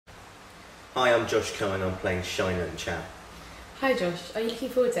Hi, I'm Josh Cohen. I'm playing Shiner and Chow. Hi Josh, are you looking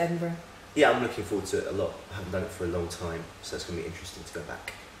forward to Edinburgh? Yeah, I'm looking forward to it a lot. I haven't done it for a long time, so it's going to be interesting to go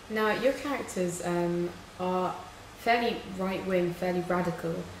back. Now, your characters are fairly right-wing, fairly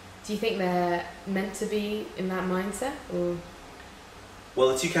radical. Do you think they're meant to be in that mindset, or...? Well,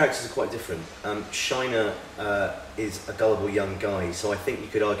 the two characters are quite different. Shiner is a gullible young guy, so I think you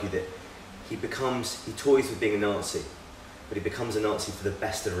could argue that he toys with being a Nazi, but he becomes a Nazi for the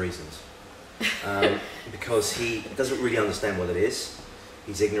best of reasons. Because he doesn't really understand what it is.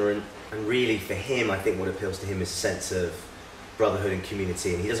 He's ignorant, and really for him, I think what appeals to him is a sense of brotherhood and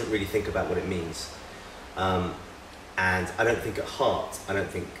community, and he doesn't really think about what it means. And I don't think at heart, I don't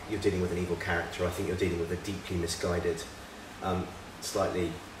think you're dealing with an evil character. I think you're dealing with a deeply misguided,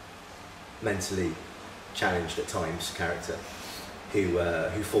 slightly mentally challenged at times character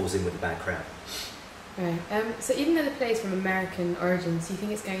who falls in with the bad crowd. Right. So even though the play is from American origins, do you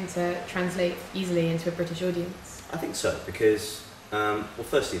think it's going to translate easily into a British audience? I think so, because, well,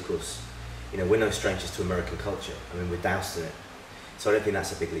 firstly, of course, we're no strangers to American culture. I mean, we're doused in it. So I don't think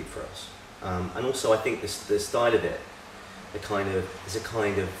that's a big leap for us. And also, I think the style of it,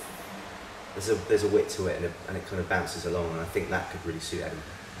 there's a wit to it, and it kind of bounces along, and I think that could really suit Edinburgh.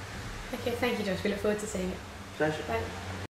 Okay, thank you Josh, we look forward to seeing it. Pleasure. Bye.